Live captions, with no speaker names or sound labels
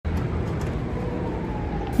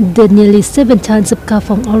The nearly 7 tons of Cao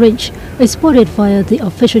Phong orange, exported via the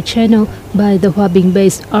official channel by the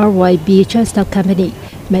Hua-Bing-based RYB Transtock Company,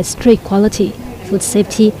 met strict quality, food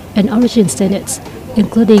safety, and origin standards,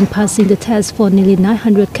 including passing the test for nearly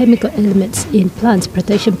 900 chemical elements in plant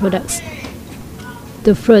protection products.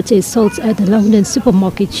 The fruit is sold at the London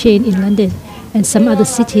supermarket chain in London and some other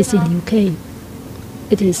cities in the UK.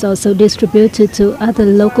 It is also distributed to other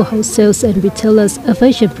local wholesalers and retailers of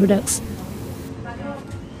Asian products.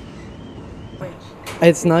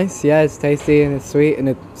 It's nice, yeah, it's tasty and it's sweet, and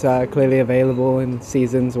it's clearly available in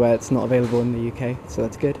seasons where it's not available in the UK, so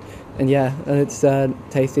that's good. And yeah, and it's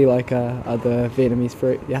tasty like other Vietnamese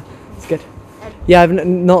fruit, yeah, it's good. Yeah,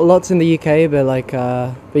 not lots in the UK, but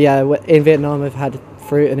yeah, in Vietnam I've had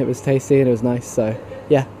fruit and it was tasty and it was nice, so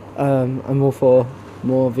yeah, I'm all for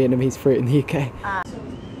more Vietnamese fruit in the UK.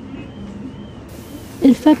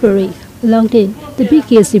 In February, London, the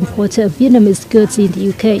biggest importer of Vietnamese goods in the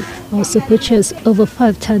UK, also purchased over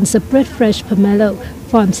 5 tons of bread fresh pomelo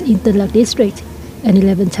farmed in the Lạc district and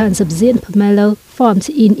 11 tons of Dien pomelo farmed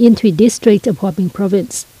in Yên Thủy district of Hòa Bình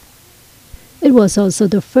province. It was also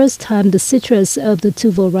the first time the citrus of the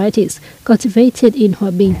two varieties cultivated in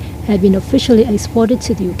Hòa Bình had been officially exported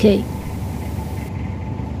to the UK.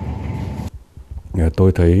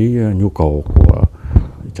 Tôi thấy nhu cầu của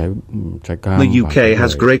The UK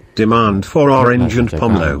has great demand for orange and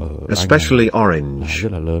pomelo, especially orange.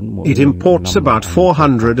 It imports about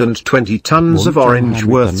 420 tons of orange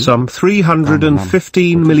worth some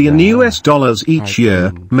 $315 million each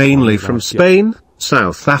year, mainly from Spain,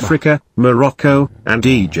 South Africa, Morocco, and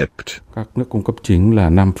Egypt. Các nước cung cấp chính là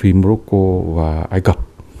Nam Phi, Morocco và Ai Cập.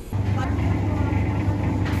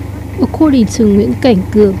 According to Nguyễn Cảnh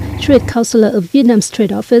Cường, Trade Councillor of Vietnam's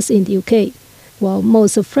Trade Office in the UK, while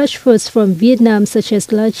most of fresh fruits from Vietnam such as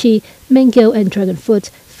lychee, mango and dragon fruit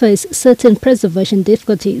face certain preservation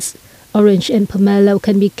difficulties, orange and pomelo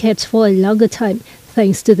can be kept for a longer time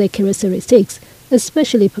thanks to their characteristics,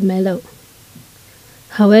 especially pomelo.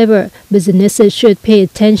 However, businesses should pay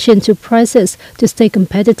attention to prices to stay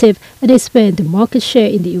competitive and expand the market share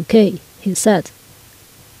in the UK, he said.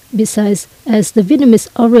 Besides, as the Vietnamese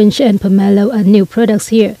orange and pomelo are new products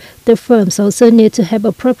here, the firms also need to have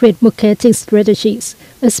appropriate marketing strategies,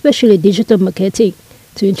 especially digital marketing,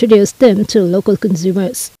 to introduce them to local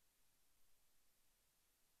consumers.